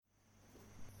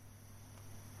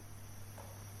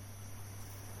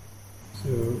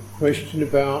So, question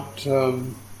about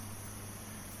when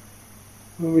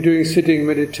we're doing sitting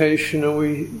meditation, are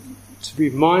we to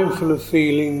be mindful of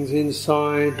feelings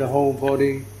inside the whole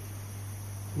body?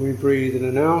 We breathe in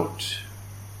and out.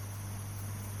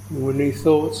 And when any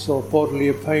thoughts or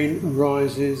bodily pain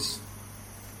arises,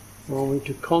 are we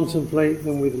to contemplate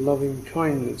them with loving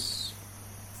kindness?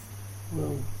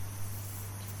 Well,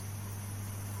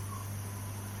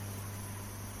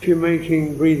 if you're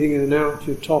making breathing in and out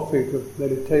your topic of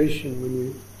meditation when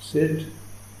you sit,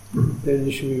 then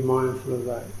you should be mindful of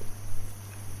that.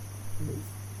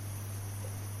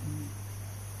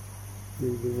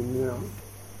 Breathing in and out.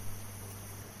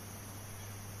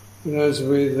 And as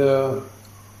with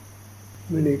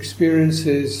many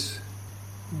experiences,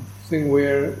 the thing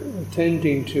we're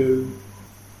attending to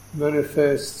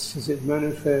manifests as it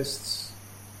manifests.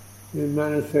 It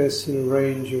manifests in a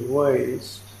range of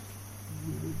ways,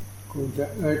 called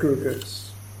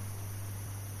aggregates.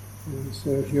 And so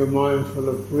if you're mindful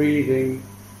of breathing,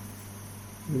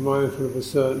 you're mindful of a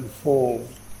certain form,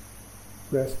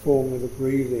 breath form of the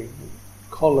breathing,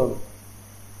 column,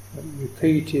 a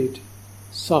repeated,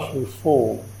 subtle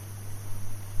form.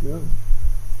 Yeah.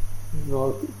 In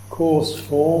our coarse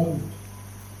form,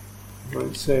 you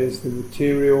might say is the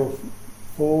material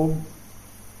form.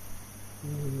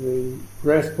 And the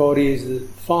breath body is the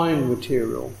fine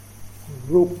material,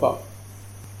 rupa.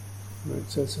 Right,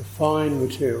 so it's a fine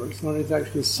material. It's not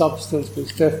exactly a substance, but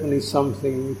it's definitely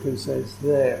something you can say it's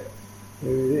there.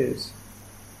 There it is.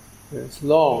 It's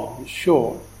long, it's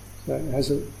short. So it has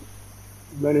a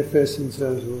manifest in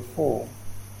terms of a form.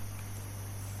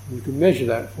 You can measure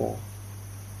that form.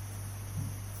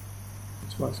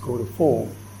 That's why it's called a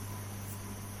form.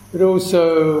 But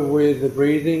also with the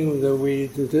breathing,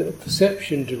 the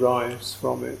perception derives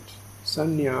from it.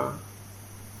 Sanya,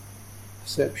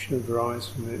 perception derives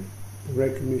from it. The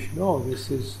recognition, oh, this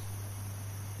is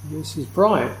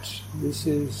bright, this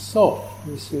is soft,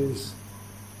 this is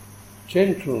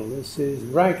gentle, this is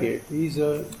ragged. These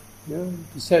are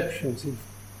perceptions that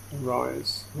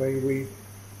arise, the way we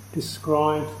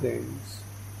describe things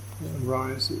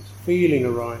arises. Feeling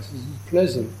arises. This is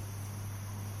pleasant.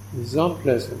 This is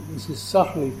unpleasant. This is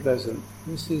subtly pleasant.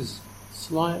 This is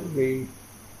slightly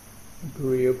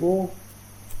agreeable.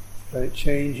 But it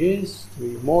changes to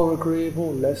be more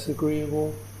agreeable, less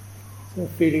agreeable. So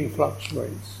feeling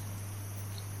fluctuates.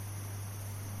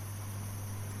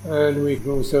 And we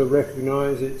can also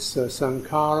recognize it's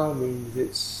sankhara, means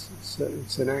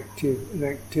it's an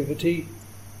activity.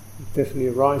 It definitely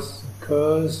arises,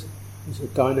 occurs. It's a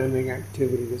dynamic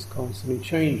activity that's constantly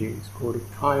changing. It's called a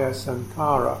kaya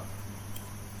sankhara.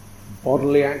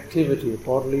 Bodily activity, a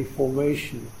bodily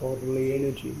formation, bodily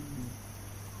energy.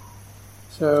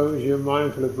 So as you're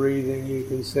mindful of breathing, you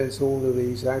can sense all of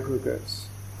these aggregates.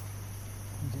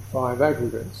 The 5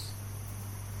 aggregates.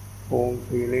 Form,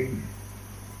 feeling,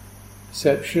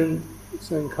 perception,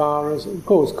 sankharas, of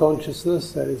course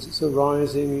consciousness, that is, it's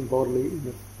arising in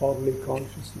the bodily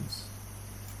consciousness,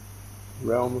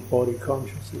 realm of body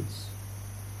consciousness.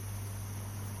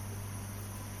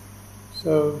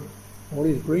 So, what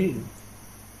is breathing?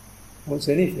 What's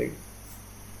anything?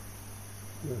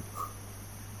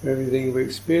 Everything we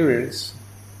experience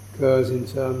occurs in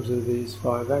terms of these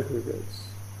 5 aggregates.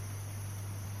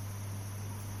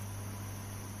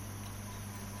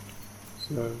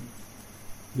 So,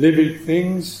 living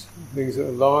things that are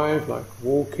alive, like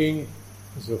walking,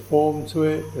 there's a form to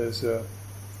it,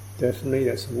 definitely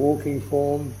that's a walking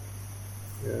form,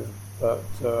 but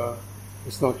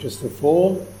it's not just the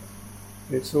form,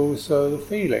 it's also the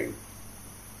feeling,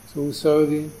 it's also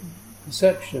the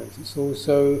perceptions, it's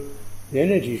also the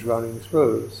energies running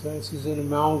through. So this is an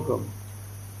amalgam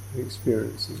of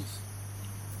experiences.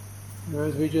 And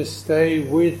as we just stay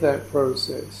with that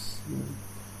process,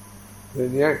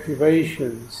 then the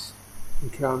activations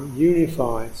become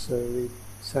unified, so the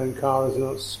sankharas are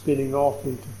not spinning off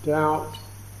into doubt,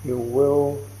 ill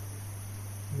will,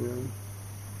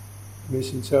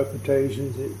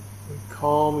 misinterpretations. The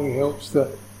calming helps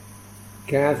to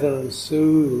gather and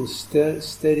soothe and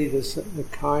steady the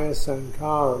kaya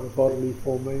sankhara, the bodily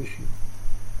formation.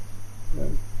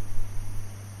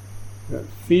 That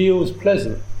feels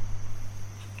pleasant.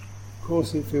 Of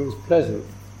course it feels pleasant.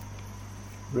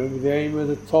 Remember, the aim of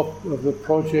the top of the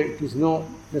project is not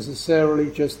necessarily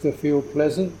just to feel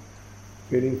pleasant.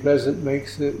 Feeling pleasant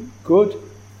makes it good,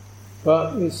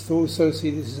 but it's also, this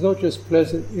is not just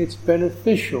pleasant, it's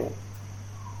beneficial,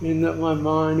 in that my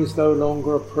mind is no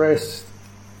longer oppressed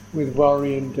with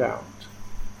worry and doubt.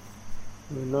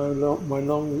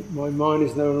 My mind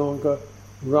is no longer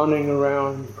running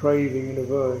around craving and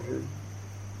aversion,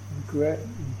 regret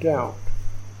and doubt.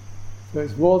 So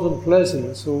it's more than pleasant,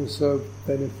 it's also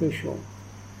beneficial.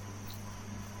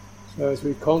 So as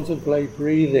we contemplate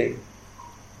breathing,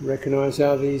 recognize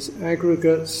how these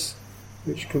aggregates,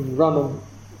 which can run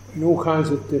in all kinds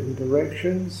of different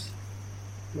directions,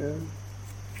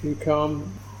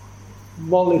 become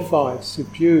mollified,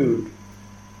 subdued,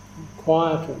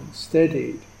 quietened,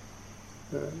 steadied.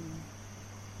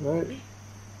 Right?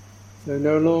 They're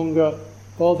no longer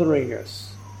bothering us.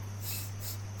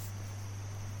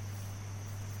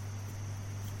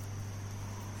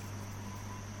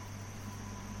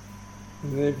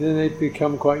 And then they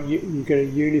become quite, you get a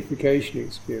unification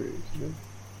experience.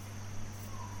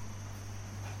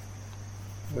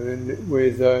 And then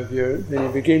then you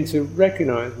begin to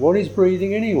recognize, what is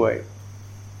breathing anyway?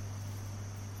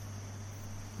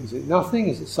 Is it nothing?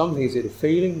 Is it something? Is it a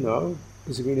feeling? No.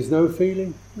 Does it mean there's no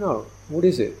feeling? No. What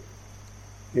is it?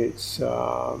 It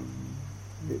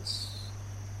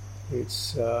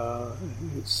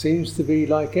seems to be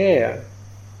like air,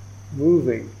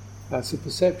 moving. That's a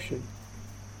perception.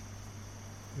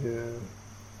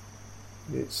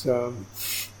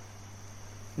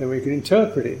 Then we can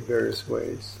interpret it in various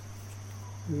ways.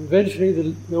 And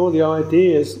eventually all the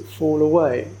ideas fall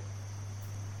away.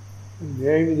 And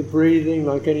the aim of the breathing,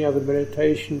 like any other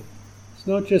meditation, it's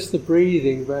not just the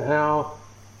breathing, but how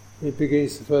it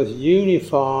begins to first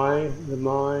unify the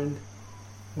mind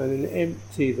and then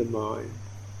empty the mind.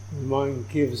 The mind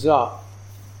gives up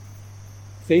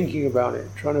thinking about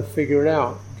it, trying to figure it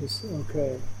out. Just,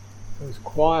 okay, so it's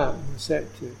quiet and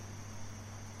receptive.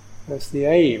 That's the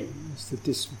aim, is to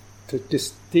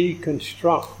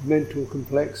deconstruct mental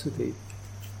complexity.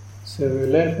 So we're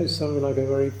left with something like a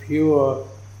very pure,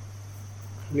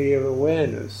 clear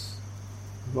awareness,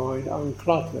 mind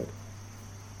uncluttered.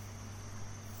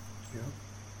 Yeah.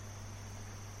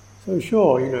 So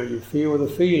sure, you feel the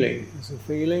feeling. There's a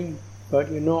feeling, but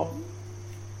you're not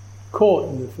caught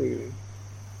in the feeling.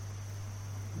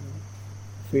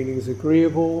 The feeling is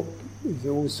agreeable, is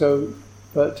also,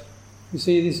 but you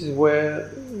see, this is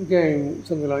where, again,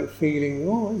 something like feeling,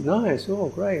 oh, nice, oh,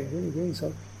 great, really good,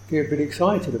 so get a bit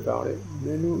excited about it, and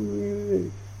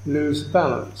then lose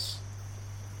balance.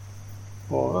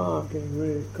 Or, getting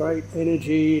really great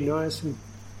energy, nice, and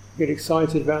get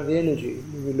excited about the energy,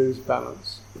 and we lose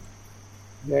balance.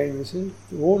 Again, you see,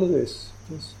 all of this,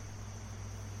 just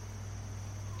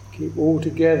keep all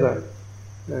together,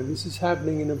 and this is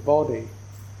happening in a body.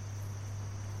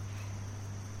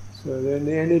 So then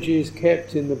the energy is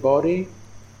kept in the body,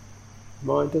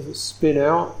 mind doesn't spin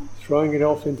out, throwing it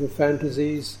off into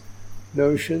fantasies,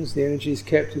 notions. The energy is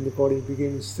kept in the body and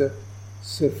begins to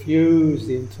suffuse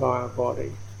the entire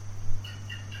body.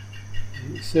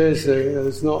 It says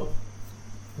there's not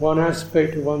one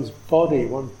aspect of one's body,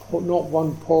 not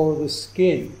one pore of the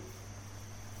skin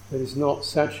that is not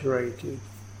saturated,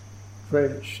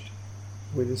 drenched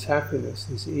with this happiness,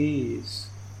 this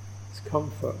ease, this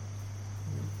comfort.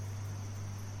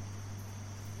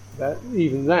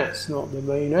 Even that's not the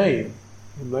main aim.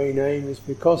 The main aim is,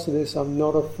 because of this I'm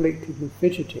not afflicted with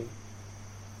fidgeting.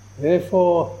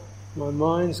 Therefore my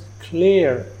mind's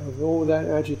clear of all that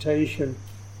agitation,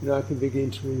 and I can begin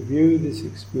to review this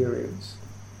experience.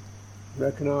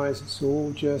 Recognize it's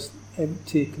all just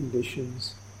empty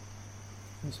conditions,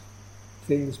 just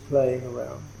things playing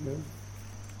around.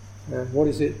 And what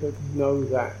is it but know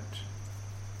that?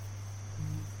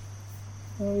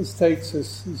 Well, this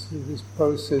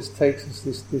process takes us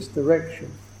this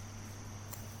direction.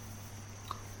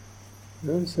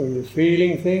 So when you're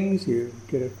feeling things, you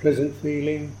get a pleasant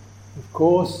feeling, of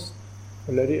course,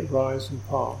 but let it rise and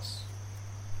pass.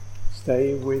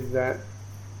 Stay with that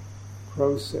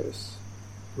process,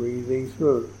 breathing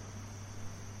through.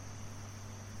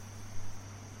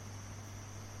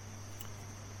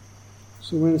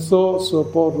 So when thoughts or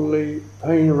bodily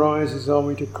pain arises, are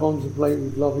we to contemplate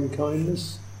with loving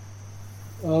kindness?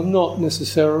 Not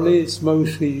necessarily, it's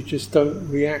mostly you just don't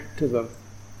react to them.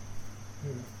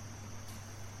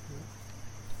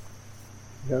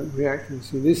 You don't react to them.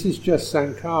 See, this is just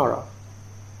sankhara.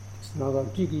 It's another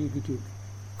jiggy-yiggy-doo.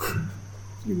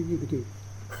 Jiggy-yiggy-doo.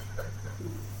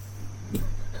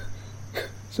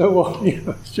 So what?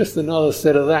 It's just another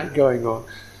set of that going on.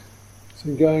 It's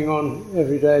been going on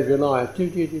every day of your life.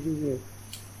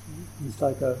 It's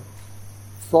like a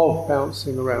frog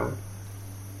bouncing around.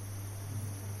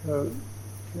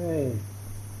 Okay.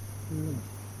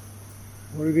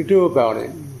 What do we do about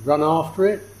it? Run after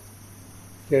it?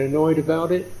 Get annoyed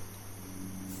about it?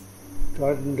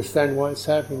 Try to understand why it's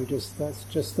happening. That's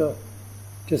just a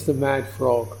mad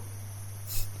frog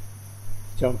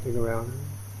jumping around.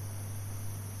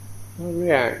 Don't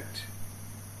react.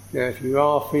 Now, if you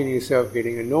are feeling yourself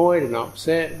getting annoyed and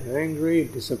upset and angry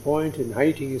and disappointed and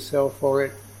hating yourself for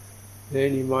it,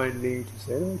 then you might need to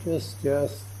say, oh, just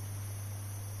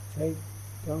take,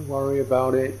 don't worry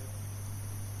about it.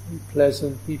 Be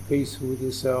pleasant, be peaceful with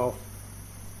yourself.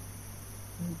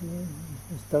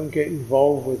 Just don't get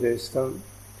involved with this, don't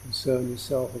concern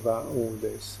yourself about all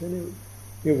this. And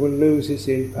it will lose its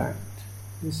impact.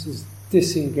 This is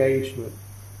disengagement,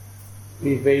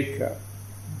 viveka,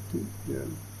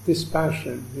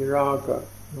 dispassion, viraga,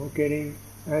 not getting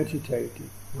agitated,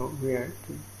 not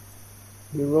reacting.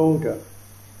 Nirodha,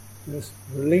 just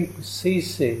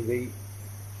ceasing the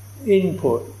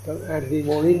input, don't add any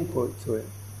more input to it.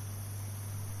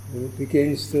 And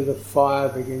the fire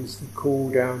begins to cool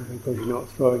down because you're not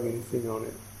throwing anything on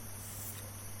it.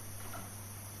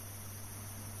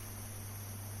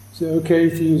 So okay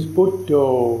to use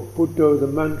Bhudo, the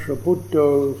mantra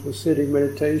Bhudo for sitting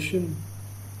meditation.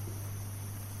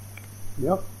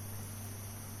 Yep.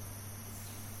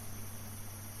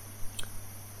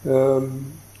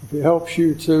 If it helps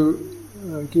you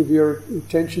to give your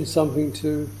attention something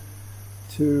to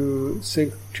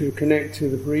connect to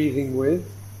the breathing with,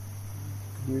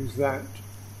 use that.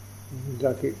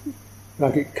 Like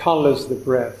it colours the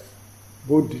breath.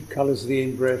 Bud colours the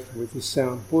in-breath with the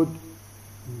sound Bud,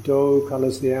 and Do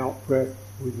colours the out-breath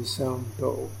with the sound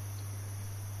Do.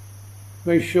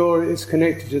 Make sure it's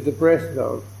connected to the breath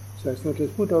though, so it's not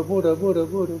just Buddha, Buddha, Buddha,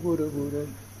 Buddha, Buddha, Buddha.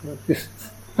 Not just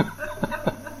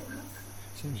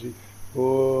essentially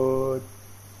Bud,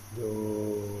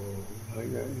 Do,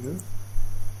 like that,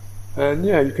 And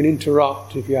you can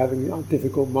interrupt if you're having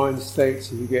difficult mind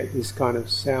states. If you get this kind of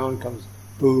sound comes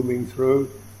booming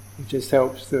through, it just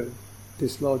helps to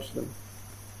dislodge them.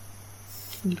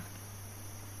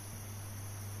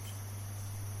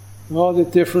 Are the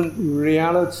different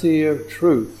reality of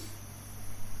truth?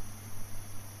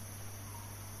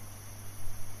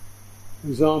 For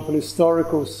example,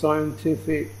 historical,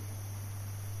 scientific,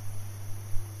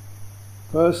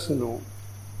 personal,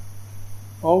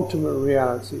 ultimate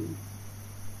reality.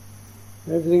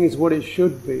 Everything is what it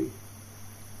should be.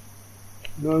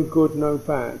 No good, no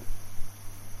bad.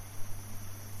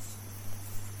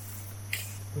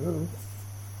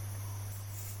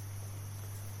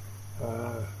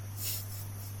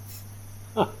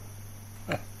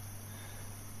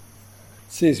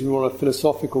 Seems to be more a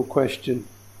philosophical question.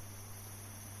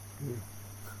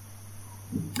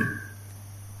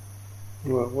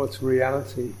 Well, what's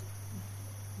reality?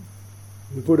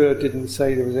 The Buddha didn't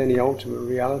say there was any ultimate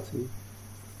reality.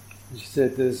 He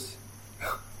said there's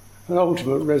an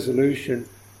ultimate resolution,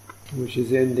 which is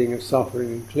the ending of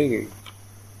suffering and clinging.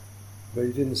 But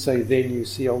he didn't say then you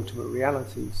see ultimate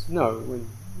realities. No, when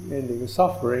ending of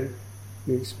suffering,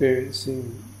 you're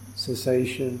experiencing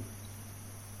cessation,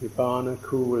 nibbana,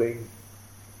 cooling,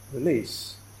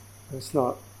 release. It's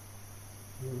not,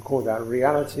 you wouldn't call that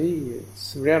reality.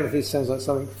 Reality sounds like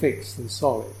something fixed and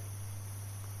solid.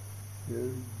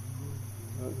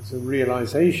 There's a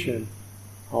realization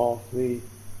of the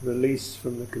release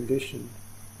from the condition.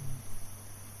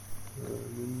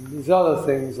 These other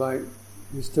things like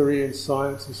history and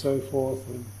science and so forth,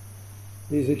 and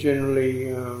these are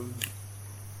generally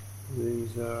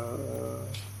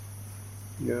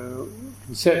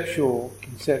conceptual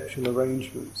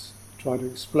arrangements, try to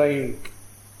explain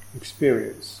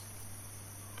experience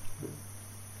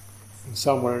in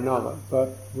some way or another,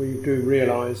 but we do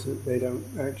realise that they don't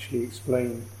actually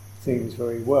explain things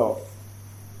very well.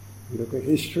 You look at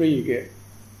history, you get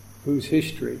whose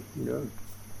history,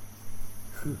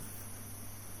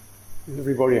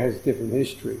 Everybody has a different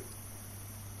history.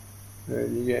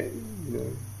 And you get,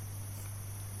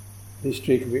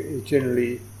 history can be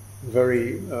generally a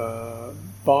very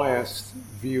biased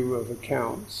view of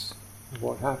accounts of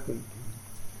what happened.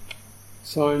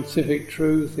 Scientific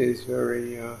truth is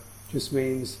very, just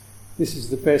means this is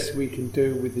the best we can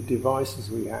do with the devices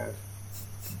we have.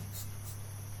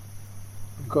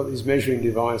 We've got these measuring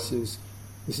devices,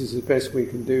 this is the best we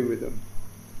can do with them.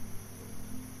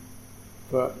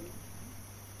 But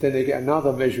then they get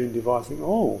another measuring device, think,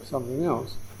 oh, something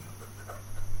else.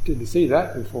 Didn't see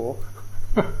that before.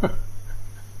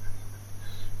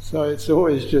 So it's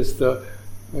always just a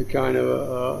kind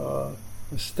of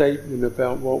a statement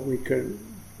about what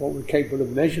we're capable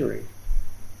of measuring.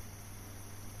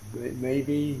 It may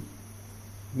be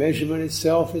measurement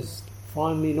itself is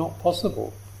finally not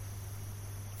possible.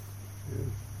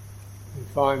 You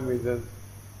find with the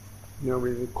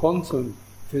quantum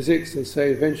physics, they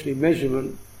say eventually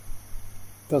measurement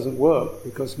doesn't work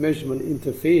because measurement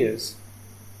interferes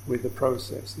with the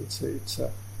process.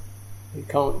 You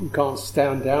can't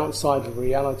stand outside of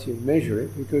reality and measure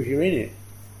it because you're in it.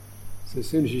 So as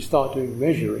soon as you start doing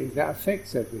measuring, that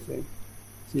affects everything.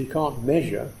 So you can't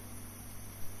measure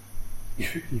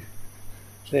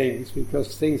things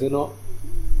because things are not,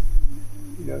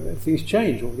 things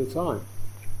change all the time.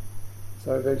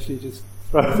 So eventually you just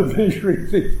throw the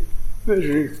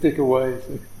measuring stick away.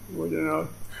 So, well, you know.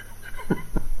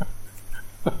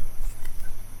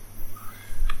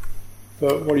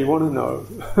 But what do you want to know?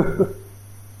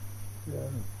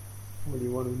 What do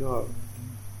you want to know?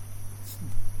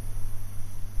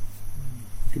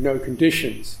 You can know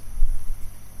conditions.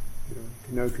 You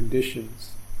can know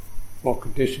conditions. What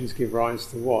conditions give rise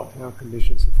to what? How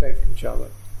conditions affect each other.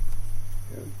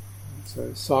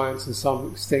 So science, to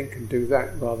some extent, can do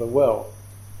that rather well.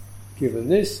 Given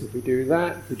this, if we do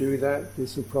that,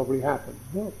 this will probably happen.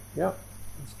 Well, yeah,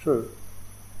 that's true.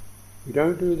 If we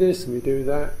don't do this and we do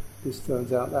that, this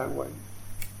turns out that way.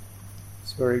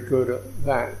 It's very good at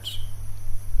that.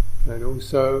 And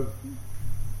also,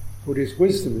 Buddhist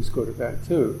wisdom is good at that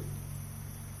too.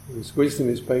 Buddhist wisdom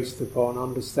is based upon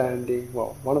understanding,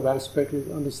 one of the aspects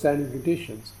is understanding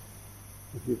conditions.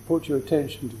 If you put your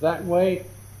attention to that way,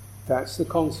 that's the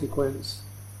consequence.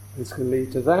 It's going to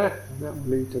lead to that, and that will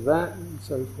lead to that, and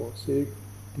so forth. So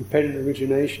dependent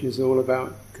origination is all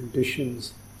about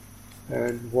conditions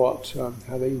and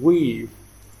how they weave.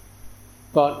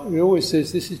 But it always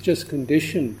says this is just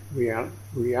conditioned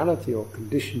reality or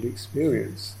conditioned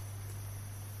experience.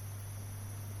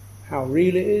 How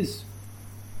real it is?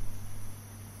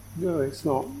 No, it's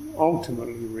not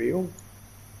ultimately real.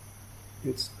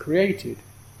 It's created.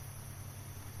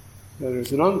 There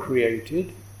is an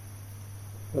uncreated,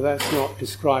 but that's not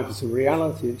described as a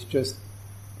reality. It's just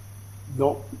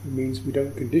it means we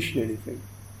don't condition anything.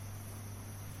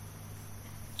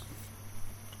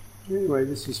 Anyway,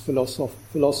 this is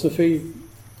philosophy.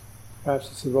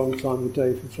 Perhaps it's the wrong time of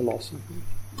day for philosophy.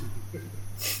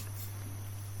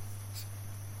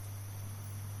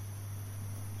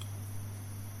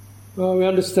 Well, we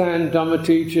understand Dhamma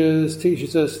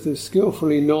teaches us to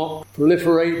skillfully not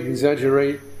proliferate and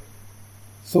exaggerate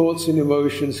thoughts and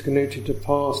emotions connected to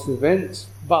past events,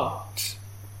 but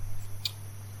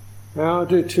how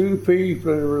do two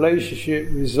people in a relationship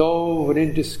resolve an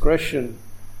indiscretion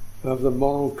of the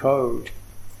moral code?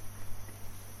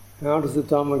 How does the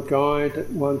Dhamma guide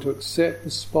one to accept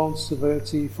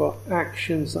responsibility for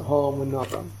actions that harm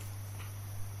another?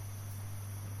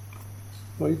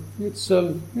 Well, it's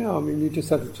you just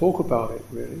have to talk about it,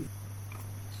 really.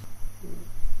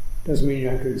 Doesn't mean you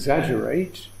have to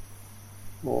exaggerate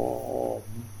or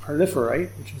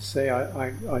proliferate, which is say,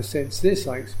 I sense this,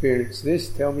 I experience this,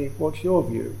 tell me what's your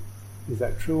view. Is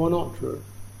that true or not true?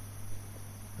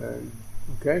 And,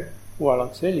 okay, well, I'll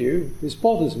tell you, this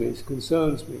bothers me, this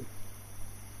concerns me.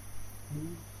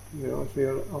 I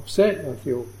feel upset, I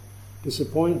feel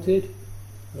disappointed.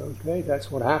 Okay,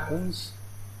 that's what happens.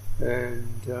 And,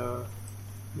 I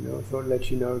thought I'd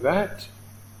let you know that.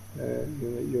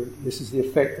 This is the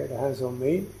effect that it has on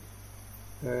me.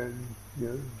 And,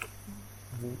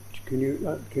 can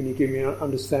you give me an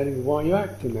understanding of why you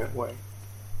act in that way?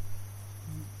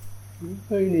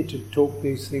 So you need to talk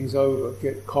these things over,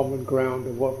 get common ground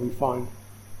of what we find.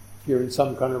 If you're in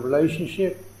some kind of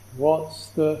relationship, what's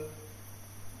the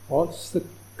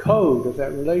code of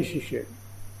that relationship?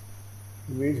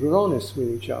 It means we're honest with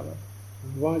each other.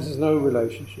 Otherwise there's no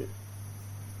relationship.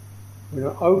 We're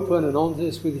not open and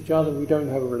honest with each other, we don't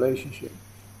have a relationship.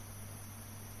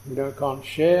 We can't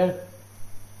share,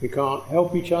 we can't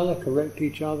help each other, correct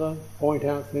each other, point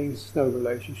out things, no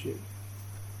relationship.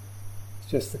 It's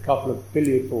just a couple of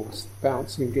billiard balls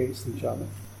bouncing against each other.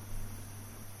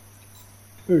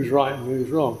 Who's right and who's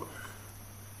wrong?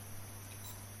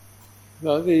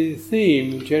 Now, the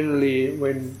theme generally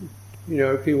when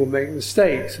people make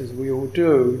mistakes, as we all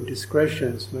do,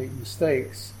 indiscretions, make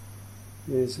mistakes,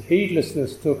 is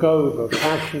heedlessness took over,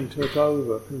 passion took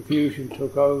over, confusion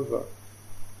took over.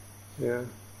 Yeah,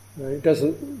 it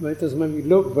doesn't make me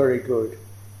look very good.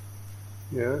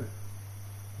 Yeah,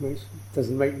 it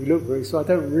doesn't make me look very. So I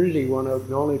don't really want to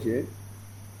acknowledge it.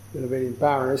 A little bit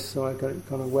embarrassed, so I kind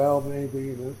of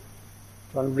maybe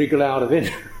try and wriggle out of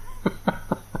it.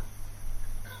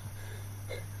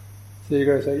 So you're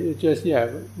going to say,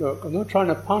 but look, I'm not trying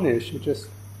to punish, it just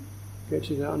get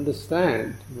you to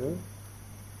understand,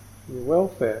 your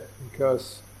welfare,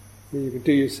 because you can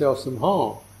do yourself some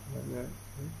harm. Like that.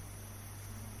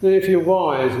 Then if you're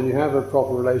wise and you have a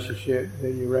proper relationship,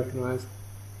 then you recognise,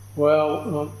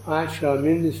 I'm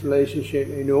in this relationship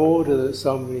in order that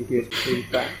somebody gives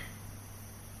feedback.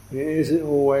 And it isn't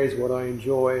always what I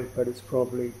enjoy, but it's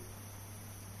probably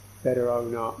better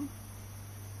own up.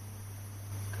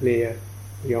 clear,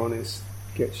 be honest,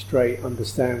 get straight,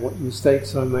 understand what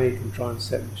mistakes I make and try and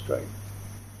set them straight.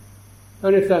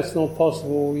 And if that's not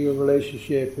possible, your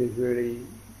relationship is really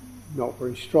not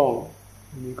very strong.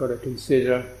 And you've got to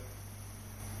consider,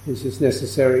 is this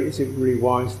necessary? Is it really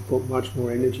wise to put much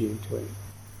more energy into it?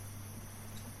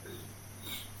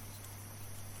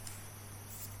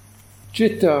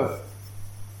 Citta,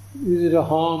 is it a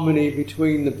harmony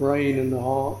between the brain and the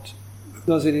heart?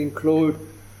 Does it include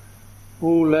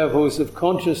all levels of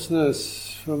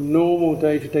consciousness, from normal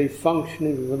day-to-day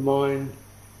functioning of the mind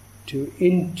to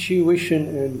intuition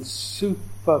and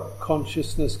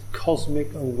super-consciousness,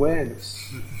 cosmic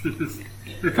awareness?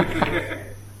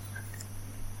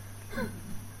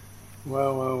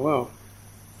 Well.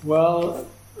 Well,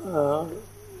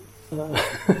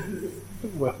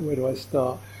 where do I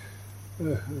start?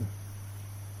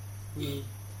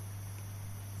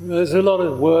 There's a lot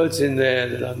of words in there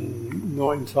that I'm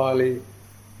not entirely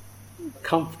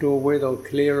comfortable with or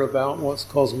clear about. What's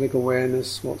cosmic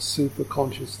awareness? What's super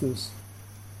consciousness?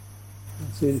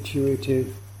 What's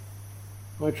intuitive?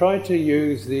 I try to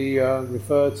use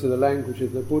refer to the language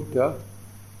of the Buddha.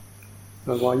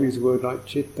 And I use a word like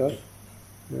citta.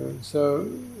 A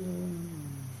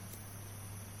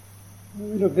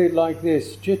little bit like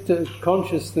this. Citta,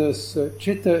 consciousness.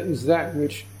 Citta is that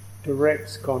which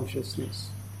directs consciousness.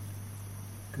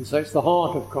 You can say it's the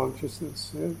heart of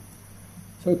consciousness. Yeah?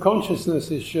 So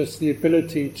consciousness is just the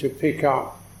ability to pick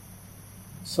up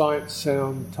sight,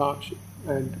 sound, touch,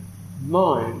 and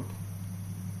mind.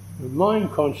 And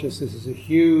mind consciousness is a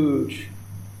huge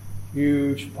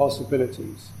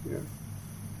possibilities. Yeah?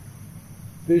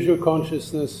 Visual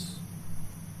consciousness,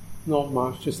 not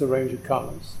much, just a range of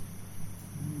colours.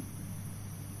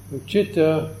 The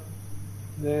citta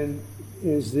then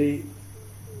is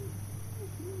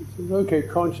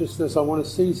consciousness, I want to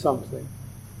see something,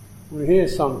 I want to hear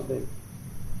something,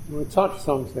 I want to touch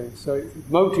something. So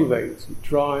it motivates, it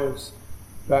drives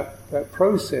that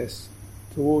process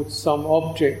towards some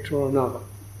object or another.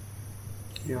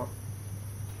 Yeah.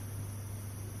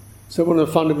 So one of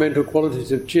the fundamental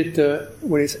qualities of citta,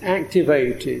 when it's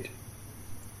activated,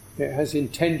 it has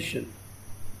intention.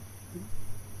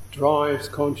 Drives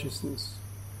consciousness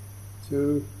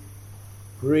to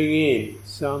bring in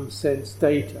some sense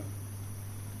data.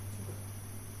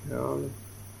 The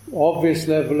obvious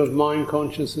level of mind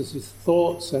consciousness is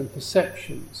thoughts and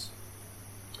perceptions.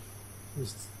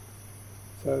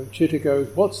 So citta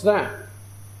goes, what's that?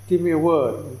 Give me a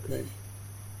word. Okay.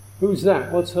 Who's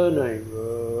that? What's her name?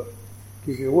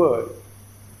 Give me a word.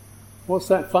 What's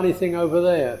that funny thing over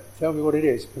there? Tell me what it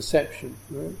is. Perception.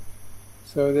 Right?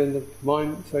 So then it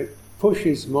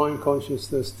pushes mind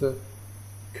consciousness to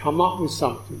come up with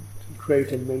something, to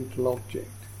create a mental object.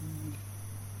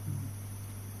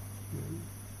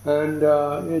 And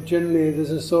generally there's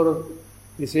a sort of,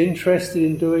 it's interested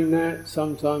in doing that,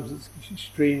 sometimes it's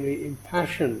extremely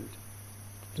impassioned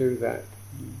to do that,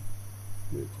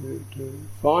 to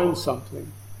find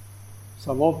something,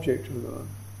 some object or another.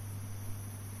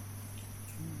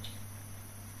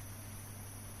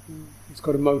 It's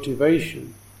got a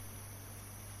motivation.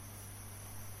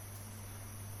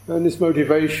 And this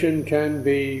motivation can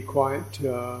be quite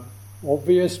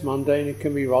obvious, mundane, it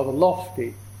can be rather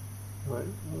lofty. Right?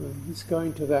 It's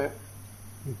going to that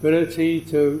ability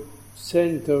to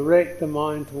direct the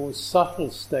mind towards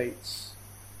subtle states,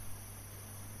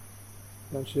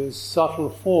 such as subtle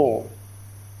form,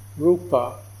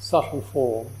 rupa, subtle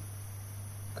form,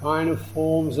 kind of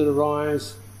forms that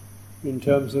arise in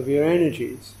terms of your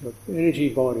energies, your energy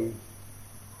body.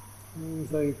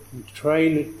 They can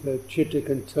train it, the citta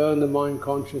can turn the mind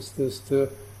consciousness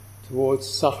towards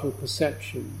subtle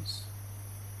perceptions,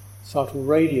 subtle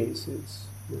radiances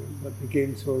that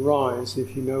begin to arise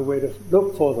if you know where to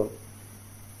look for them.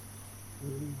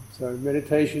 So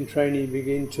meditation training, you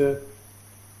begin to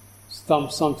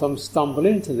sometimes stumble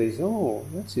into these. Oh,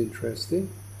 that's interesting.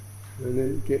 And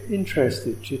then get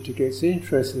interested, citta gets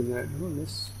interested in that. Oh,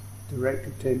 let's direct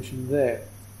attention there.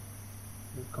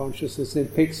 And consciousness then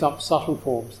picks up subtle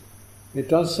forms. It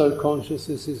does so,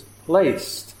 consciousness is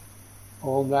placed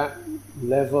on that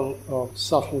level of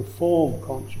subtle form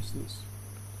consciousness.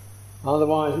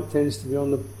 Otherwise it tends to be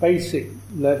on the basic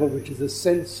level, which is the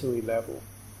sensory level.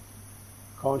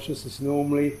 Consciousness is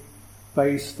normally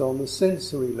based on the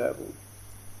sensory level.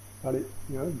 But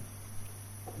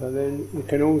so then it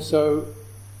can also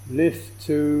lift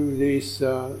to these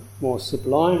more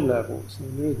sublime levels.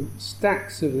 And there are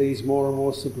stacks of these more and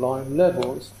more sublime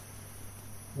levels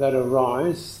that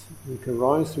arise. We can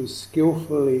rise through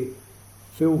skillfully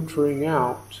filtering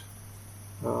out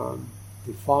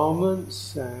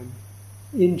defilements and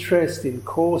interest in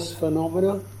coarse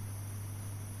phenomena.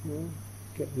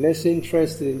 Get less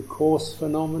interested in coarse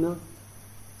phenomena,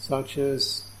 such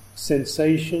as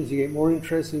sensations. You get more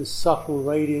interested in subtle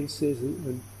radiances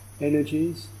and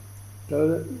energies. So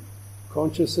that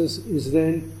consciousness is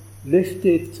then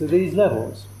lifted to these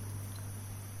levels.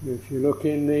 If you look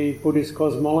in the Buddhist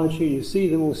cosmology, you see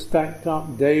them all stacked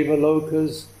up, Deva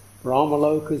Lokas, Brahma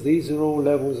Lokas. These are all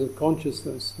levels of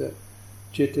consciousness that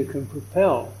Citta can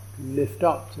propel, can lift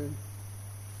up to.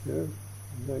 And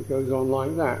it goes on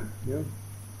like that.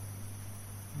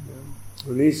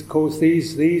 And these, of course,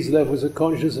 these levels of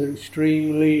consciousness are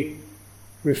extremely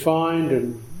refined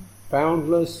and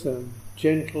boundless and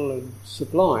gentle and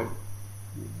sublime.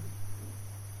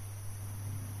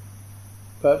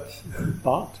 But they're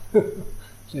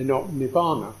not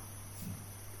nibbana.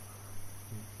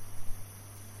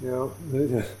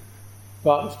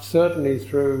 But certainly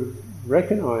through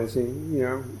recognizing,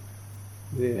 the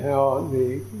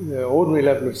ordinary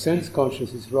level of sense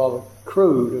consciousness is rather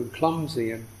crude and clumsy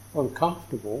and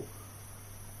uncomfortable.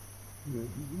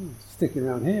 Sticking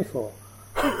around here for?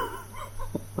 I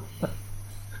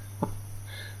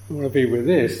want to be with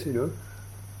this,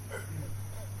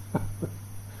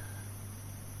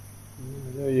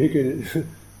 You can,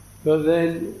 but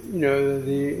then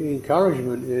the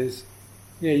encouragement is,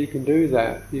 you can do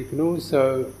that. You can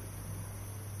also.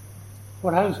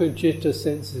 What happens when Citta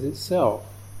senses itself?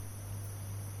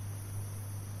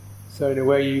 So in a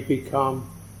way, you become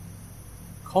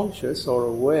conscious or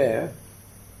aware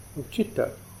of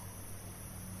Citta,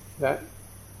 that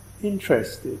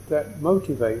interested, that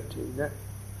motivating, that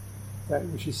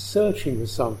which is searching for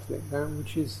something, that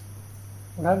which is.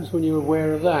 What happens when you're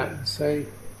aware of that and say,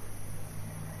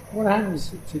 what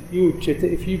happens to you, Citta,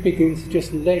 if you begin to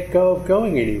just let go of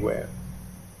going anywhere?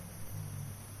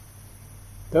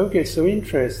 Don't get so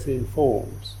interested in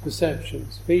forms,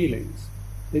 perceptions, feelings.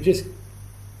 It just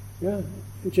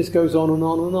goes on and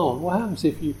on and on. What happens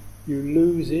if you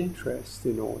lose interest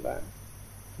in all that,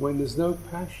 when there's no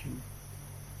passion?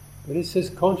 But it says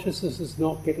consciousness does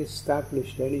not get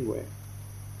established anywhere.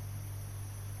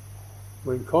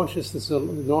 When consciousness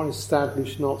is not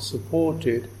established, not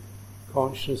supported,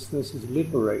 consciousness is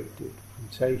liberated from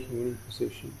taking any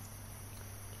position.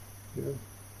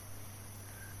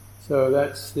 So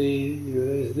that's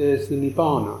there's the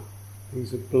nibbana.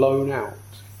 Things are blown out,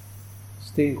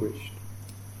 extinguished,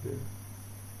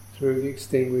 through the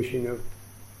extinguishing of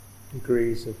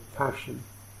degrees of passion.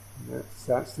 And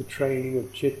that's the training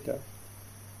of Citta.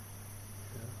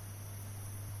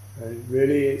 And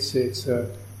really, it's a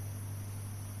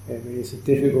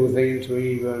difficult thing to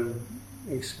even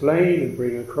explain and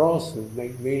bring across and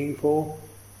make meaningful.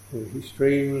 It's an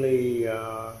extremely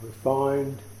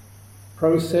refined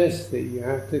process that you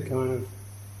have to kind of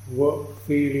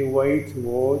feel your way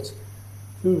towards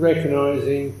through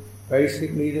recognizing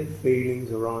basically that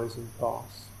feelings arise and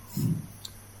pass.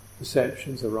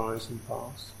 Perceptions arise and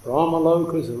pass. Brahma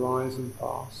Lokas arise and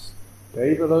pass.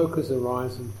 Deva Lokas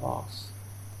arise and pass.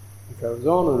 It goes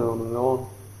on and on and on.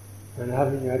 And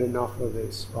haven't you had enough of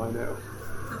this by now?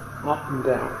 Up and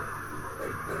down.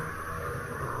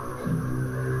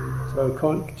 So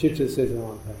Citta says,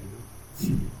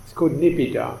 it's called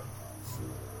nibbida.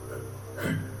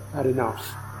 Had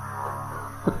enough.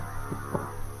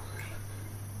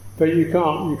 But you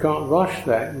can't rush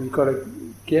that. You've got to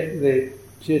get the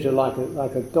Citta like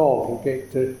a dog and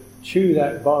get to chew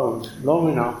that bone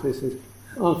long enough. This is,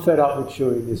 I'm fed up with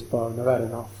chewing this bone. I've had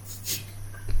enough.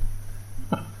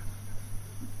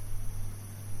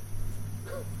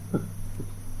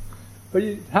 But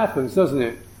it happens, doesn't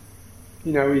it?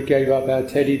 We gave up our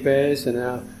teddy bears and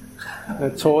our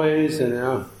toys and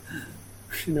our,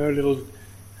 little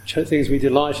things we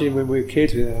delighted in when we were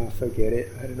kids. Forget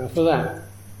it, I had enough of that.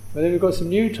 But then we've got some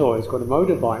new toys, got a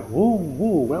motorbike.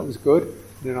 Woo, that was good.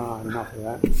 And then I had enough of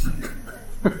that.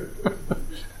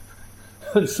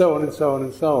 And so on and so on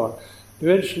and so on.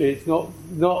 Eventually it's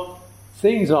not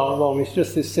things aren't wrong, it's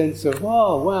just this sense of,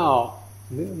 oh, wow.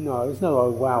 No, there's no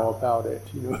wow about it.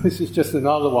 This is just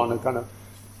another one of kind of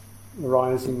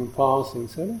arising and passing.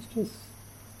 So let's just.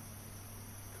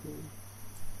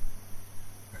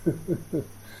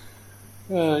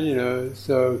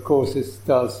 So of course this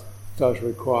does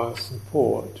require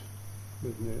support,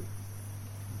 doesn't it?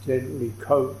 Gently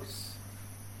coax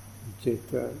Citta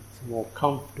to more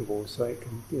comfortable, so it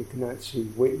can actually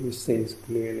witness things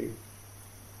clearly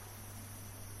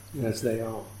as they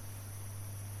are.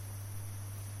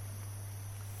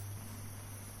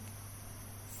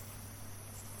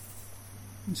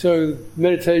 So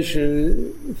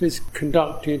meditation, if it's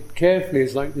conducted carefully,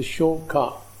 is like the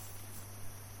shortcut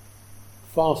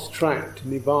fast track to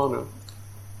Nibbana.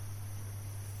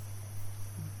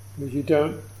 Because you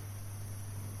don't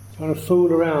kind of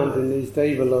fool around in these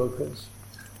Devalokas.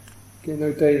 You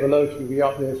know, Devaloka, you'll be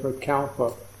up there for a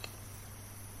kalpa,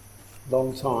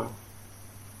 long time.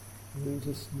 And then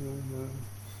just,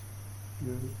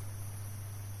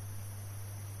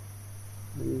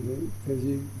 because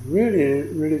you really,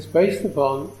 it's based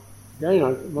upon, again,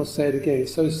 I must say it again,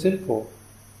 it's so simple.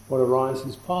 What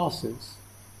arises passes.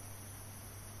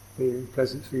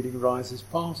 Pleasant feeling arises,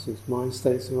 passes. Mind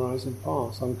states arise and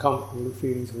pass. Uncomfortable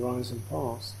feelings arise and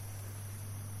pass.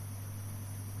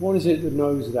 What is it that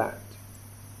knows that?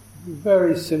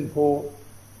 Very simple.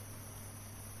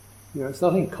 It's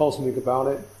nothing cosmic about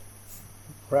it.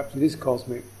 Perhaps it is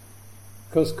cosmic,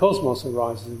 because cosmos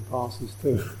arises and passes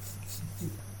too.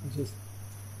 Just,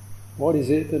 what is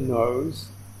it that knows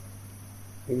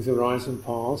things arise and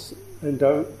pass and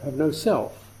don't have no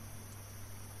self?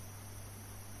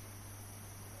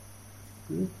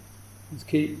 Let's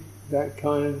keep that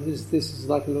kind of, this is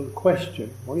like a little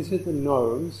question. What is it that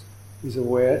knows, is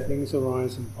aware, things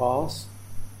arise and pass,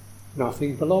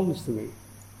 nothing belongs to me,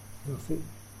 nothing,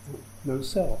 no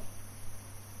self?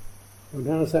 And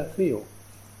how does that feel?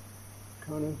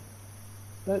 Kind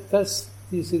of, that's,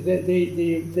 you see, there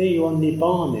you are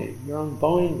nibbana, you're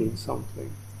unbinding something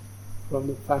from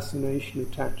the fascination,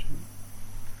 attachment.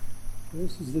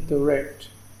 This is the direct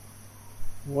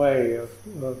way of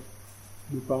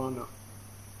nibbana.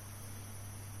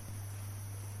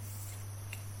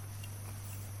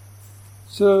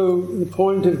 So, the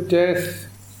point of death,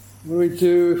 what do we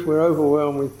do if we're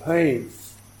overwhelmed with pain?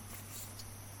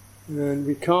 And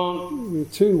we're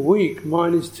too weak,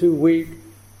 mind is too weak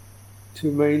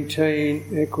to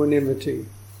maintain equanimity.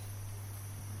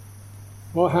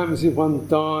 What happens if one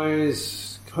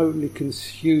dies totally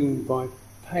consumed by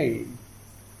pain?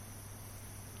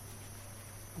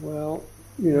 Well,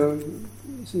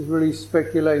 this is really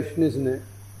speculation, isn't it?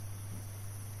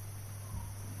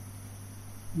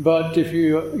 But if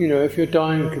you're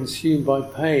dying consumed by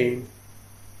pain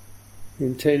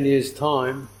in 10 years'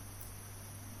 time,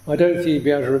 I don't think you'll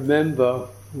be able to remember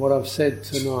what I've said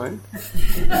tonight.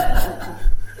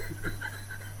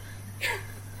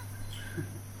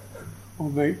 Or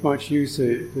make much use of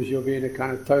it, because you'll be in a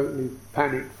kind of totally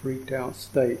panicked, freaked out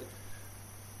state.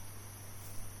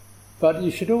 But you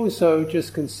should also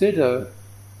just consider,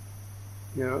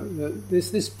 that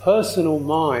this personal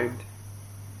mind,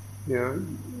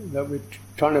 that we're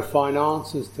trying to find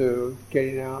answers to,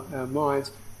 getting out our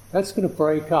minds, that's going to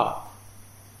break up.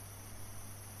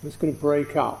 It's going to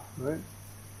break up, right?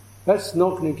 That's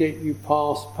not going to get you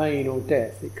past pain or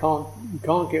death. You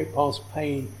can't get past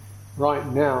pain right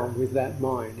now with that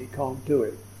mind. It can't do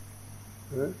it.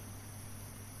 Right?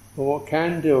 But what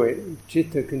can do it?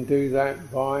 Citta can do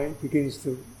that by begins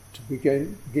to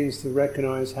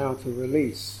recognise how to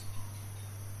release.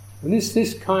 And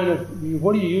this kind of,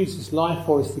 what do you use this life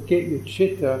for? Is to get your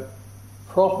citta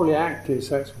properly active,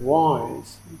 so it's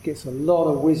wise. It gets a lot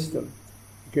of wisdom.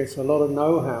 Gets a lot of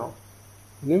know-how.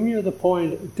 And then when you're at the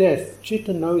point of death,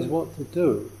 citta knows what to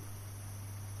do.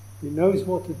 It knows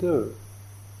what to do.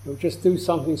 It'll just do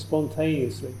something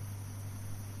spontaneously.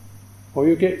 Or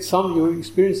you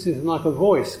experience it like a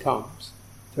voice comes,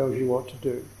 tells you what to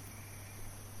do.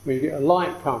 Or you get a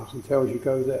light comes and tells you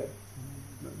go there.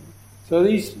 So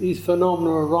these phenomena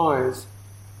arise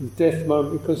in the death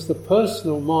moment because the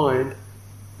personal mind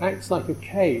acts like a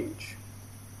cage.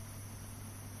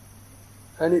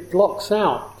 And it blocks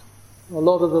out a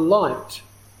lot of the light.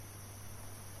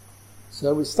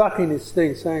 So we're stuck in this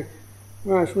thing saying,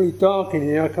 well, it's really dark in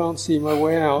here, I can't see my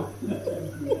way out.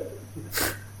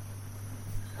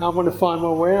 How am I going to find my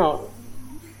way out?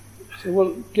 So,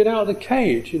 well, get out of the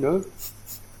cage, and the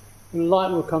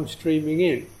light will come streaming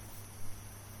in.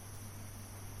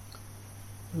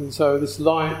 And so this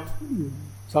light,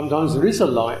 sometimes there is a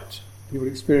light. People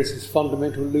experience this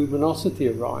fundamental luminosity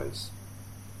arise.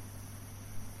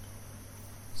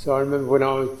 So I remember when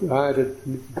I had a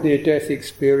near-death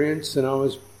experience and I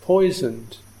was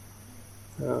poisoned,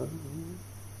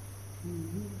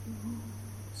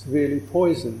 severely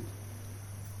poisoned.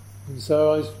 And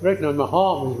so I recognised my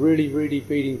heart was really, really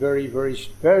beating very, very,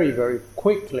 very, very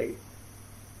quickly.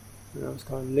 And I was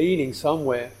kind of leaning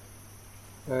somewhere.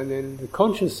 And then the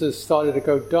consciousness started to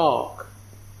go dark.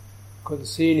 Couldn't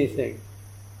see anything.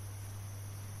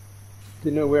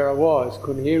 Didn't know where I was,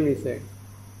 couldn't hear anything.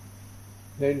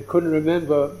 Then couldn't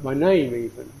remember my name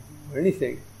even, or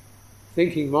anything.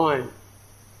 Thinking mind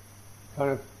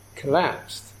kind of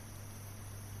collapsed.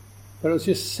 But it was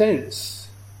just sense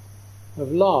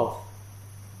of love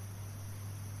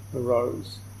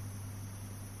arose.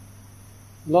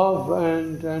 love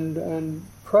and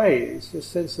praise, a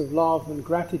sense of love and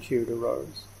gratitude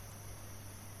arose.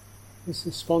 This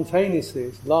is spontaneously,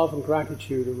 this love and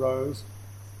gratitude arose,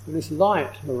 and this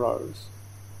light arose.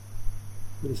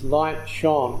 This light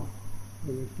shone,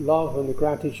 and the love and the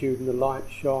gratitude and the light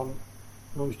shone.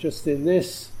 I was just in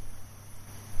this,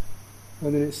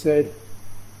 and then it said,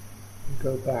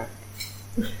 go back.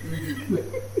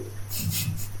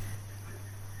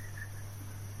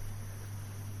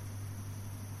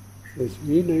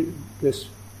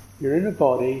 You're in a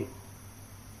body,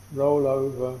 roll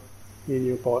over in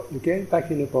your body. You get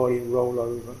back in the body and roll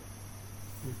over.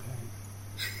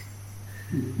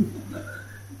 Okay.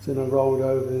 So I rolled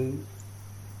over and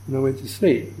I went to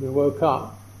sleep. And I woke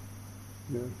up.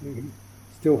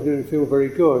 Still didn't feel very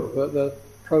good, but the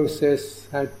process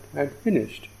had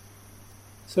finished.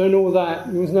 So in all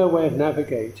that, there was no way of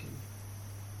navigating.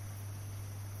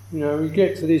 We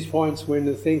get to these points when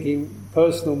the thinking,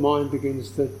 personal mind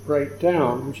begins to break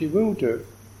down, which it will do.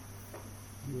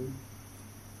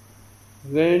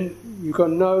 Then you've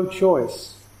got no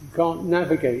choice. You can't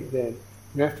navigate then.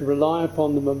 You have to rely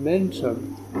upon the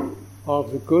momentum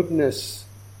of the goodness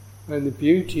and the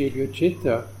beauty of your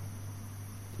citta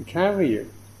to carry you.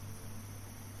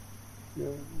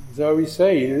 So we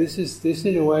say, this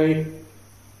in a way,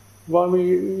 why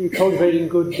you're cultivating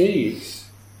good deeds.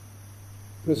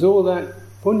 Because all that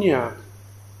punya,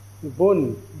 the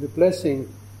bun, the blessing,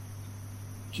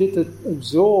 citta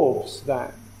absorbs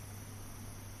that.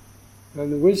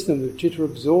 And the wisdom that citta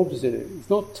absorbs in it. It's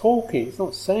not talking, it's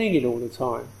not saying it all the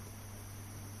time.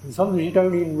 And sometimes you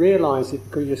don't even realise it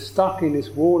because you're stuck in this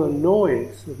wall of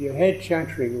noise of your head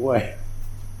chattering away.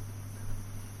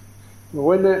 But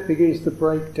when that begins to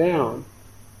break down,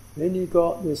 then you've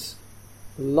got this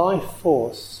life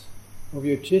force of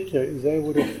your citta is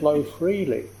able to flow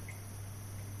freely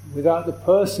without the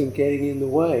person getting in the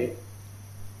way.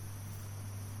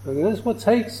 And that's what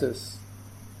takes us.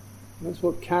 That's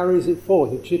what carries it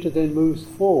forth. The citta then moves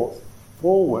forward.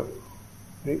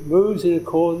 And it moves in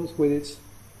accordance with its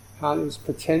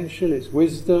potential, its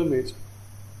wisdom, its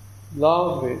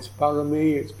love, its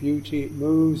parami, its beauty. It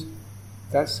moves.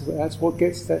 That's what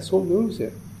moves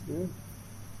it. Yeah?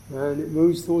 And it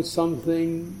moves towards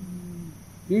something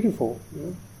beautiful.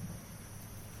 Yeah?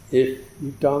 If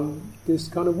you've done this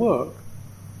kind of work.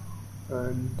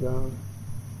 And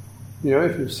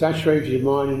if you've saturated your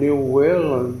mind in ill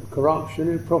will and corruption,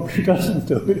 it probably doesn't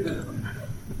do it.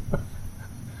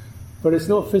 But it's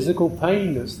not physical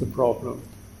pain that's the problem.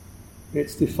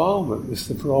 It's defilement that's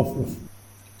the problem.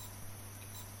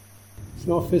 It's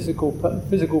not physical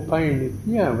pain.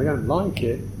 Yeah, we don't like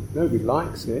it. Nobody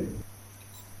likes it.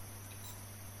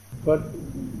 But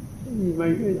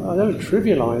I don't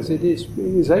trivialise it. It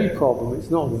is a problem. It's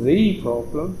not the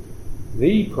problem.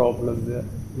 The problem that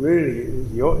really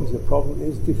is a problem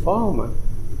is defilement.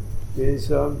 Is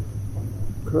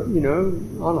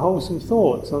unwholesome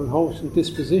thoughts, unwholesome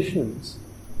dispositions,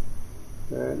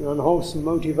 and unwholesome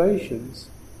motivations.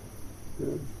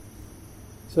 So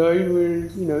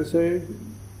so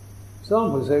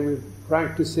some say we're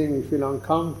practicing, we feel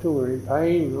uncomfortable, we're in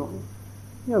pain,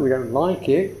 we don't like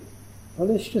it. Well,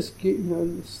 let's just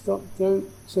stop.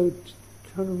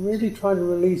 Really try to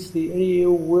release any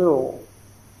ill will,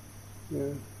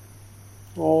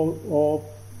 or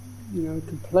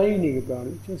complaining about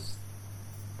it. Just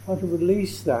try to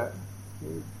release that.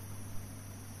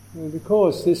 And of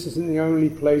course, this isn't the only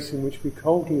place in which we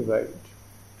cultivate.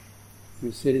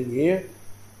 We're sitting here.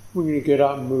 We're going to get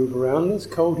up and move around. Let's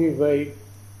cultivate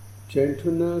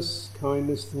gentleness,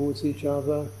 kindness towards each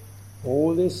other.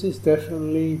 All this is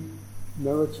definitely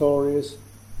meritorious,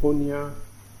 punya.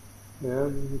 We're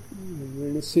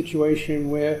in a situation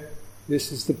where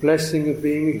this is the blessing of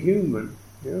being a human.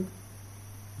 If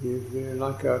you're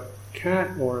like a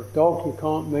cat or a dog, you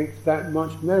can't make that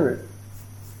much merit.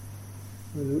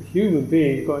 And a human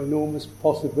being's got enormous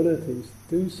possibilities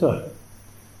to do so.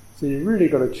 So you've really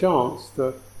got a chance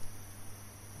to,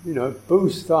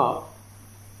 boost up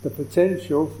the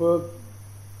potential for,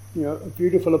 a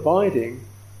beautiful abiding,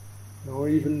 or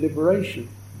even liberation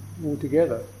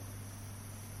altogether.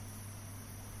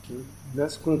 And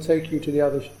that's going to take you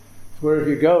to wherever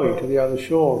you're going, to the other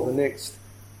shore,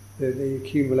 the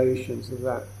accumulations of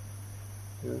that.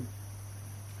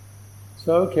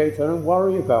 So don't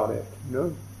worry about it,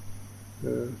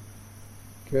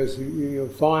 because you'll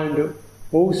find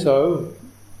also,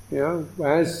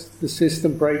 as the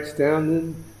system breaks down,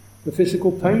 then the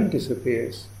physical pain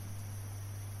disappears.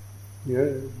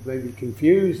 Maybe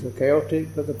confused or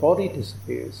chaotic, but the body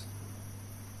disappears.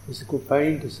 Physical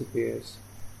pain disappears.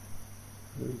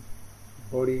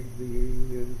 body,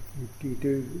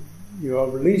 you are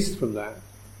released from that.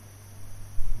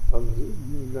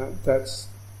 That's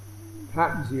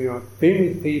happens. I've been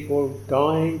with people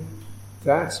dying.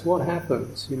 That's what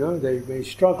happens. They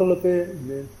struggle a bit, and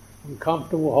then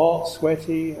uncomfortable, hot,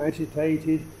 sweaty,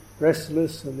 agitated,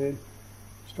 restless, and then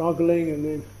struggling, and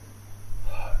then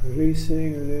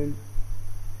releasing, and then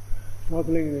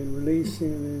struggling, and then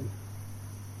releasing, and then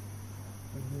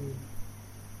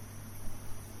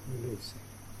releasing.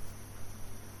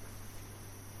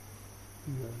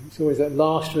 It's always that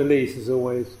last release is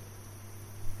always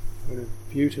kind of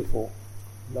beautiful.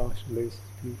 Last release is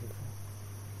beautiful.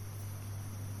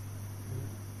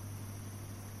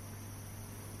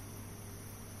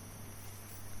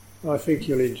 I think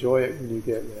you'll enjoy it when you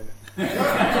get there.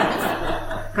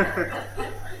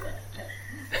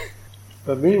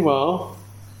 But meanwhile,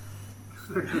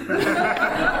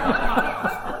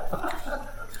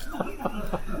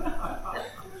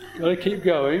 got to keep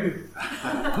going,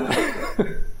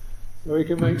 so we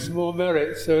can make some more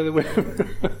merit. So that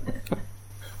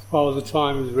while the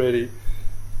time is ready,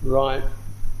 right?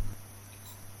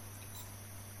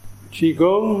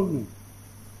 QiGong.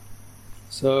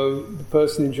 So the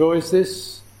person enjoys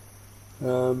this,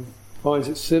 finds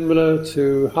it similar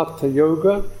to Hatha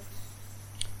Yoga,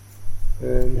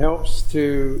 and helps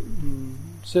to,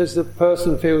 says the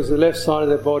person feels the left side of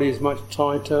their body is much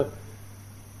tighter,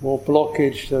 more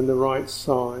blockage than the right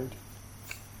side.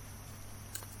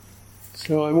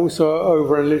 So I'm also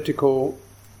over-analytical,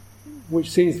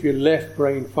 which seems to be a left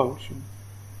brain function.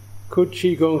 Could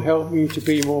QiGong help me to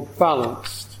be more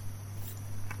balanced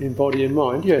in body and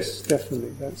mind? Yes,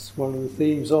 definitely. That's one of the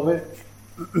themes of it.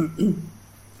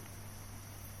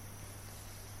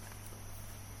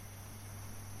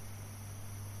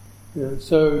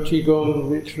 So QiGong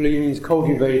literally means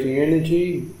cultivating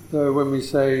energy. So when we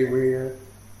say we're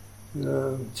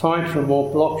tight or more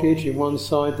blockage in one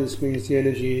side, this means the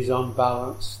energy is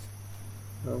unbalanced.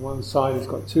 One side has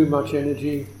got too much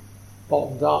energy,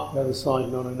 bottomed up, the other side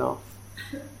not enough.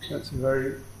 That's a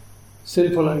very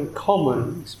simple and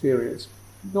common experience.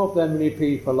 Not that many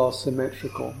people are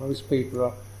symmetrical. Most people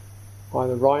are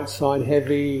either right side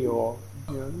heavy or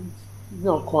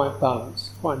not quite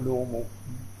balanced, quite normal.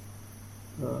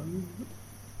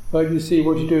 But you see,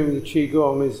 what you're doing with the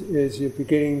QiGong is you're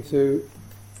beginning to,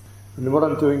 and what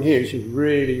I'm doing here is just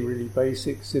really, really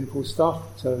basic, simple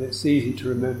stuff, so that it's easy to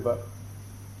remember.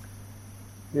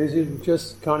 Is you're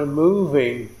just kind of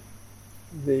moving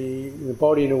the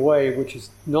body in a way which is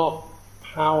not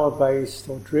power-based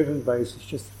or driven-based, it's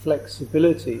just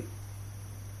flexibility.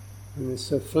 And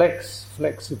it's a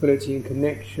flexibility and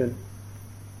connection.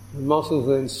 The muscles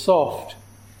are then soft,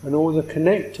 and all the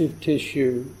connective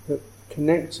tissue that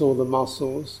connects all the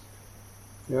muscles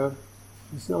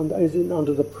isn't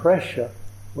under the pressure.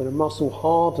 When a muscle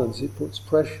hardens, it puts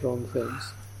pressure on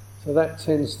things. So that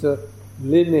tends to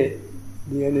limit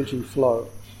the energy flow.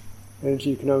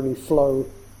 Energy can only flow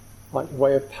like the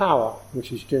way of power,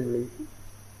 which is generally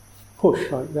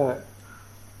pushed like that.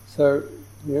 So,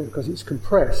 because it's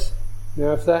compressed.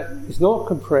 Now if that is not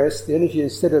compressed, the energy,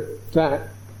 instead of that,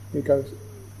 it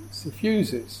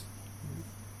suffuses.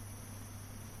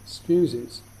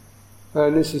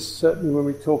 And this is certainly when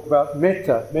we talk about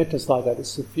metta. Metta's like that, it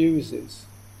suffuses.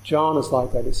 Jhana's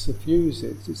like that, it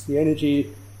suffuses. It's the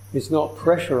energy is not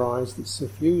pressurized, it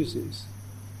suffuses.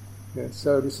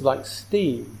 So it's like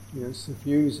steam,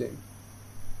 suffusing.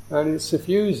 And it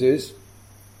suffuses,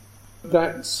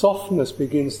 that softness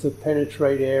begins to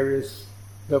penetrate areas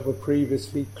that were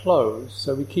previously closed.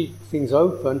 So we keep things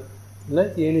open,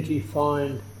 let the energy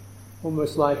find,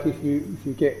 almost like if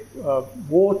you get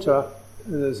water,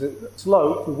 and there's a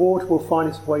slope, the water will find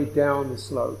its way down the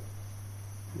slope.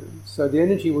 So the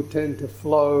energy will tend to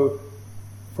flow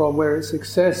from where it's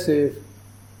excessive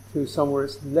to somewhere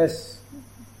it's less,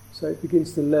 so it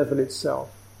begins to level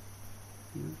itself.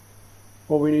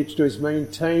 What we need to do is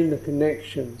maintain the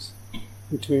connections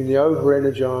between the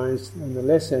over-energized and the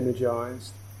less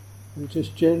energized, and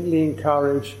just gently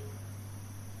encourage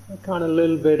a kind of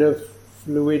little bit of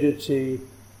fluidity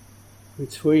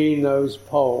between those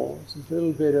poles, a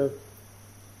little bit of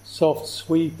soft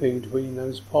sweeping between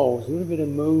those poles, a little bit of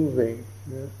moving,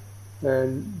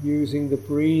 and using the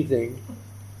breathing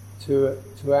to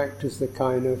act as the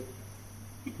kind of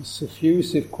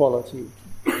suffusive quality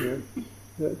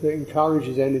that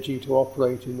encourages energy to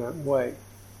operate in that way.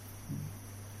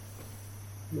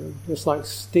 Just like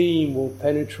steam will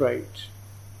penetrate,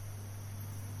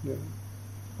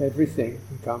 everything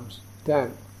becomes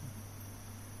damp,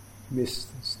 mist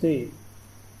and steam.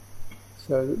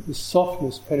 So that the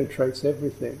softness penetrates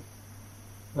everything.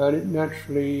 and it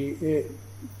naturally, the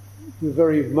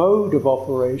very mode of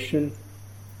operation,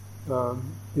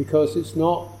 because it's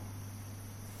not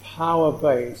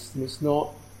power-based, and it's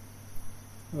not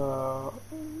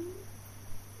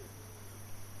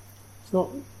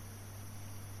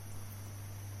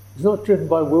driven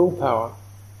by willpower.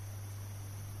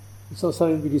 It's not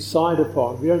something we decide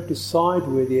upon. We don't decide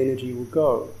where the energy will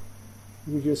go.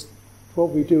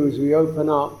 What we do is we open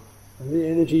up and the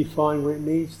energy finds where it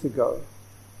needs to go.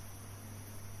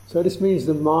 So this means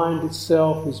the mind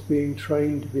itself is being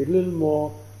trained to be a little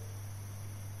more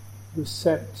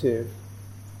receptive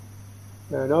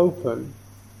and open,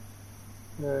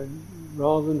 and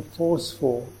rather than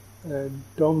forceful and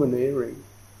domineering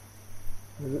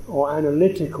or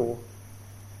analytical.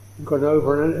 You've got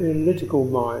an analytical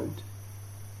mind.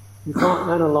 You can't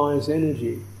analyze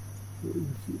energy.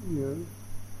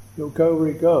 It'll go where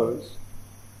it goes.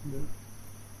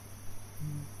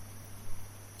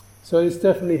 So this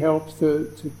definitely helps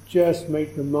to just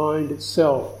make the mind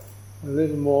itself a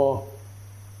little more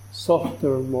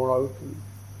softer and more open.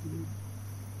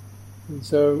 And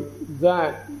so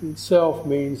that itself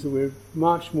means that we're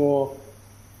much more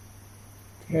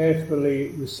carefully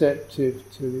receptive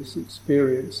to this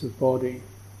experience of body,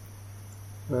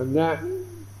 and that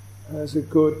has a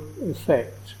good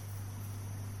effect.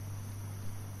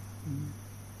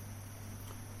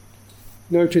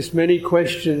 Notice many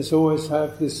questions always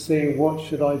have this thing, what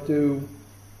should I do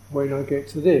when I get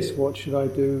to this? What should I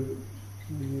do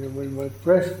when my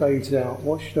breath fades out?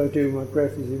 What should I do when my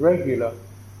breath is irregular?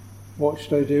 What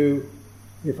should I do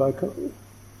if I can't?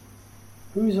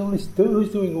 Who's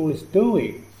doing all this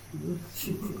doing?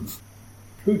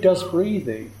 Who does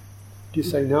breathing? Do you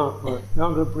say, no, right, now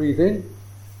I'm going to breathe in,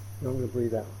 now I'm going to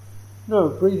breathe out? No,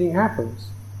 breathing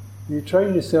happens. You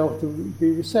train yourself to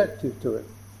be receptive to it.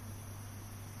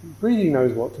 Breathing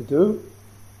knows what to do.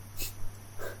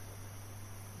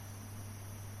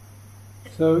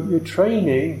 So your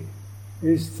training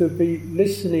is to be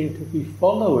listening, to be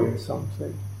following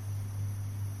something.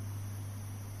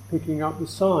 Picking up the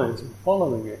signs and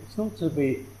following it. It's not to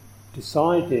be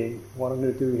deciding what I'm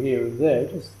going to do here and there.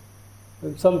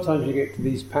 And sometimes you get to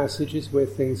these passages where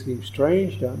things seem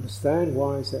strange, you don't understand,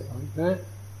 why is that like that?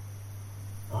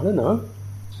 I don't know.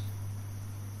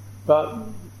 But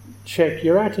check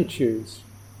your attitudes.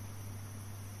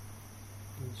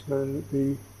 It's going to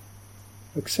be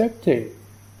accepting.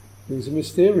 These are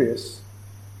mysterious.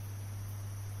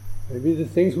 Maybe the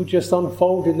things will just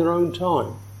unfold in their own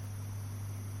time.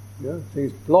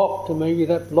 Things blocked, and maybe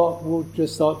that block will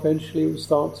just eventually will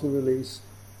start to release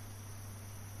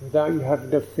without you having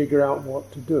to figure out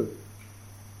what to do.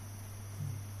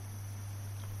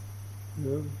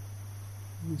 And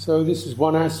so this is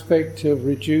one aspect of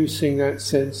reducing that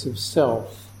sense of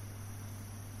self.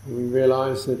 And we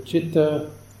realise that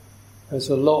Citta has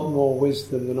a lot more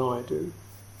wisdom than I do.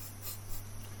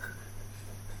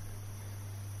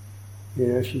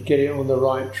 If you get it on the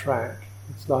right track,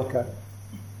 it's like a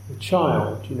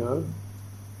child, You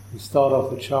start off,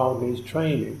 the child needs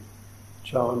training, the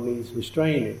child needs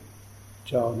restraining, the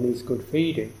child needs good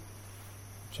feeding,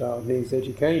 the child needs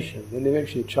education. Then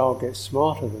eventually the child gets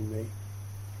smarter than me,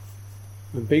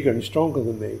 and bigger and stronger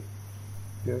than me.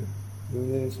 And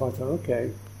then it's like,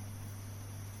 okay,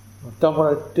 I've done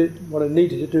what I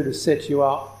needed to do to set you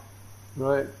up,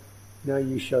 right? Now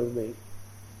you show me.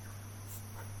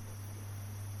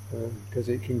 Because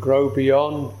it can grow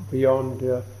beyond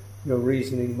your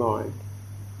reasoning mind,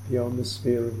 beyond the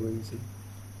sphere of reason.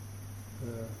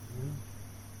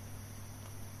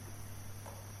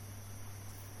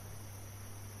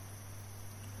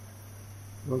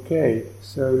 Okay,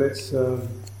 so let's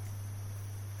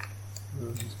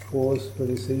just pause for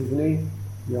this evening,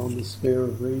 beyond the sphere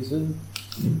of reason.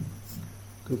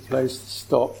 Good place to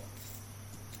stop.